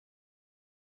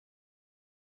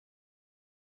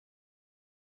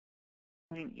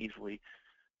and easily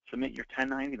submit your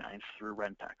 1099s through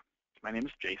Rentec. My name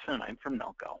is Jason, and I'm from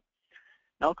Nelco.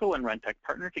 Nelco and Rentec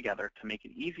partner together to make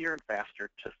it easier and faster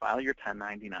to file your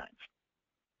 1099s.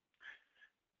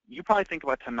 You probably think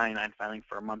about 1099 filing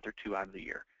for a month or two out of the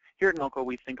year. Here at Nelco,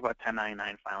 we think about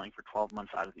 1099 filing for 12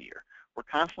 months out of the year. We're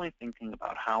constantly thinking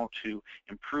about how to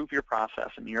improve your process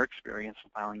and your experience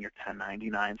in filing your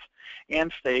 1099s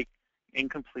and stay in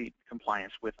complete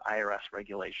compliance with IRS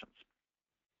regulations.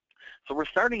 So we're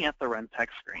starting at the Rentec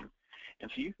screen.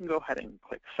 And so you can go ahead and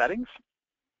click Settings,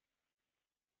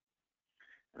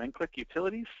 and then click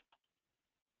Utilities,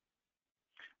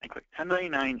 and click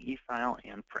 1099 e-file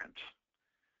and print.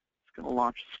 It's going to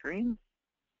launch the screen.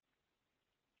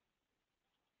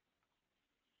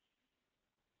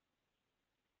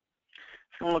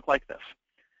 It's going to look like this.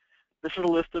 This is a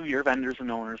list of your vendors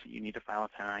and owners that you need to file a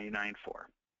 1099 for.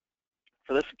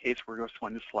 For this case, we're just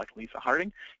going to select Lisa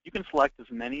Harding. You can select as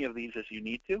many of these as you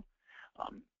need to.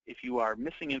 If you are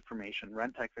missing information,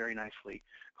 Rentec very nicely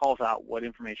calls out what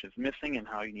information is missing and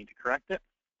how you need to correct it.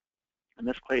 In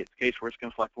this case, we're just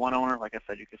going to select one owner. Like I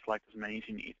said, you can select as many as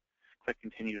you need. Click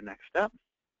Continue to Next Step.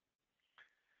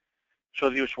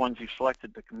 Shows you which ones you've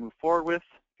selected to move forward with.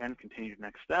 Again, Continue to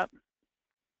Next Step.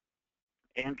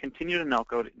 And continue to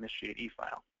Nelco to initiate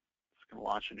e-file. It's going to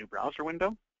launch a new browser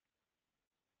window.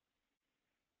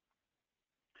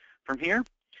 From here,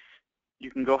 you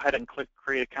can go ahead and click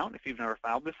Create Account if you've never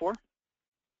filed before.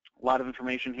 A lot of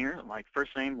information here, like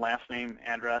first name, last name,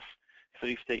 address,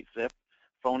 city, state, zip,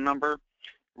 phone number.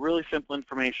 Really simple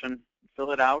information.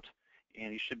 Fill it out,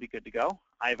 and you should be good to go.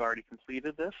 I've already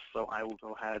completed this, so I will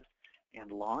go ahead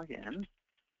and log in.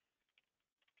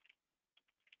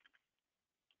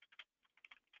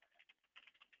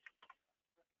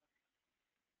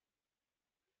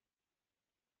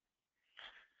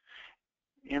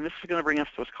 And this is going to bring us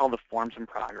to what's called the Forms in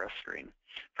Progress screen.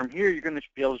 From here, you're going to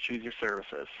be able to choose your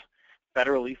services.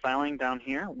 Federal e-filing down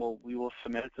here, we will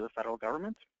submit it to the federal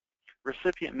government.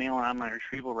 Recipient mail and online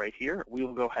retrieval right here, we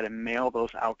will go ahead and mail those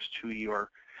out to your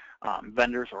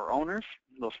vendors or owners,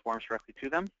 those forms directly to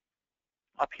them.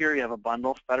 Up here, you have a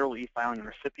bundle, federal e-filing and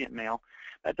recipient mail.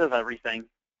 That does everything.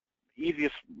 The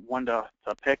easiest one to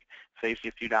pick, saves you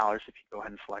a few dollars if you go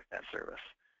ahead and select that service.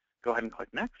 Go ahead and click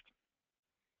Next.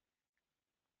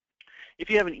 If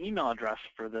you have an email address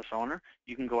for this owner,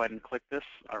 you can go ahead and click this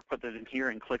or put that in here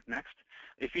and click Next.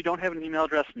 If you don't have an email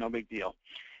address, no big deal.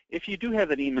 If you do have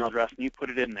an email address and you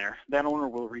put it in there, that owner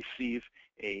will receive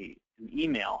an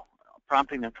email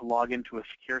prompting them to log into a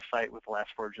secure site with the last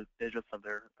 4 digits of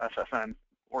their SSN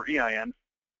or EIN.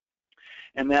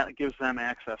 And that gives them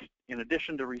access, in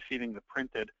addition to receiving the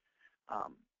printed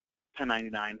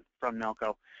 1099 from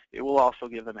Nelco, it will also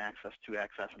give them access to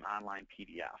access an online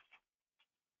PDF.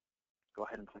 Go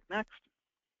ahead and click Next.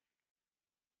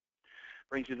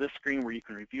 Brings you this screen where you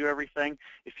can review everything.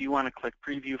 If you want to click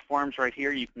Preview Forms right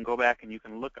here, you can go back and you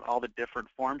can look at all the different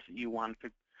forms that you want to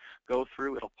go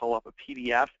through. It'll pull up a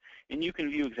PDF, and you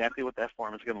can view exactly what that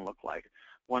form is going to look like.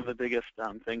 One of the biggest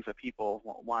things that people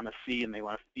want to see, and they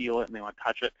want to feel it, and they want to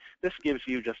touch it, this gives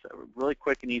you just a really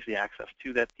quick and easy access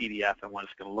to that PDF and what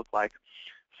it's going to look like.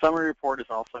 Summary report is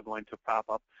also going to pop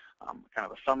up kind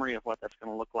of a summary of what that's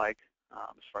going to look like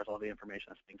as far as all the information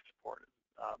that's being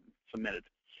submitted.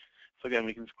 So again,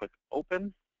 we can just click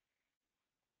Open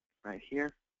right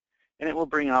here, and it will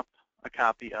bring up a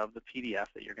copy of the PDF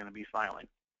that you're going to be filing.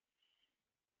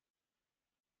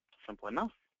 Simple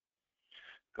enough.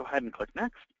 Go ahead and click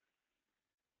Next.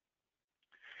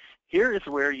 Here is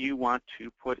where you want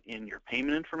to put in your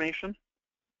payment information.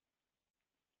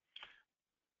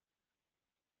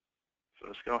 So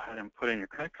just go ahead and put in your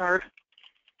credit card.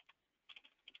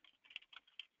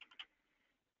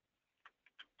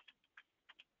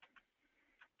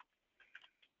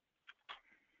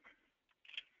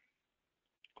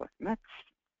 Click Next.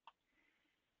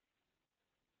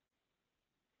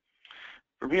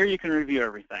 From here, you can review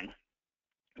everything.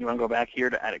 You want to go back here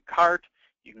to Edit Cart.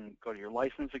 You can go to your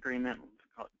license agreement,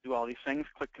 do all these things.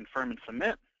 Click Confirm and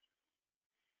Submit.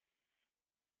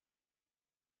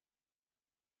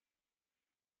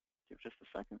 Give just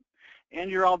a second. And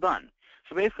you're all done.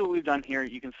 So basically what we've done here,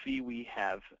 you can see we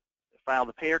have filed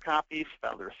the payer copies,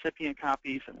 filed the recipient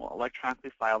copies, and we'll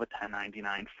electronically file the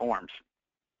 1099 forms.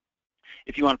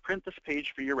 If you want to print this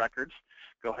page for your records,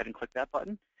 go ahead and click that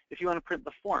button. If you want to print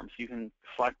the forms, you can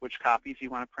select which copies you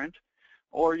want to print,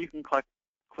 or you can click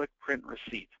Print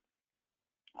Receipt.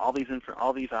 All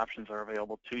these options are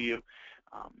available to you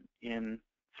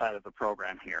inside of the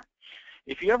program here.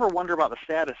 If you ever wonder about the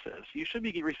statuses, you should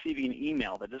be receiving an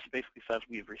email that just basically says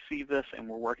we've received this and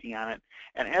we're working on it.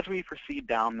 And as we proceed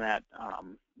down that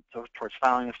towards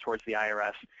filing this towards the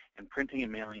IRS and printing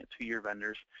and mailing it to your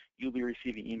vendors, you'll be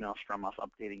receiving emails from us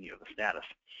updating you of the status.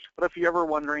 But if you're ever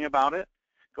wondering about it,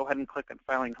 go ahead and click on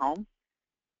Filing Home.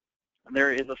 And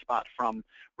there is a spot from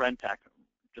Rentec.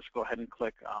 Just go ahead and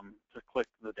click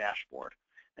the dashboard,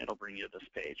 and it'll bring you to this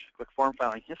page. Click Form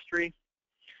Filing History.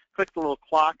 Click the little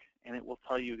clock, and it will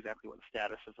tell you exactly what the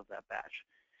status is of that batch.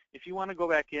 If you want to go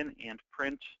back in and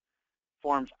print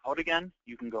forms out again,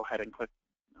 you can go ahead and click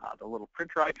the little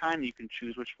printer icon. You can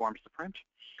choose which forms to print.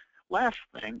 Last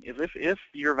thing is if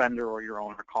your vendor or your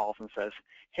owner calls and says,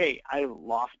 hey, I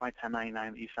lost my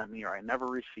 1099 that you sent me, or I never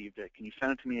received it, can you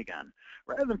send it to me again?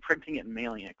 Rather than printing it and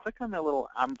mailing it, click on that little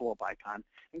envelope icon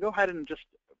and go ahead and just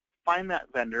find that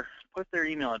vendor, put their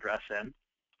email address in,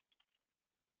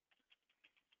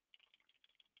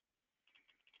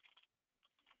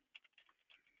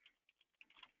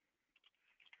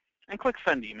 and click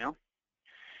Send Email.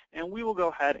 And we will go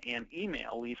ahead and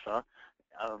email Lisa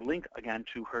a link again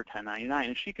to her 1099,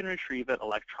 and she can retrieve it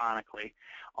electronically.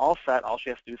 All set. All she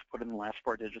has to do is put in the last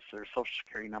 4 digits of her Social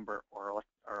Security number or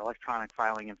electronic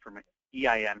filing information,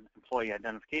 EIN, employee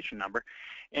identification number,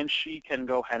 and she can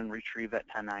go ahead and retrieve that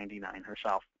 1099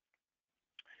 herself.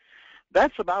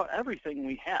 That's about everything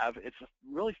we have. It's a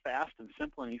really fast and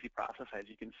simple and easy process, as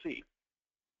you can see.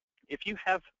 If you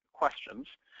have questions,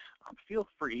 feel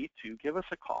free to give us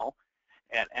a call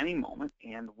at any moment,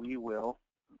 and we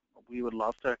would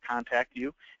love to contact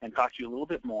you and talk to you a little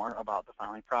bit more about the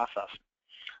filing process.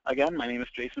 Again, my name is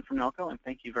Jason from Nelco, and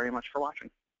thank you very much for watching.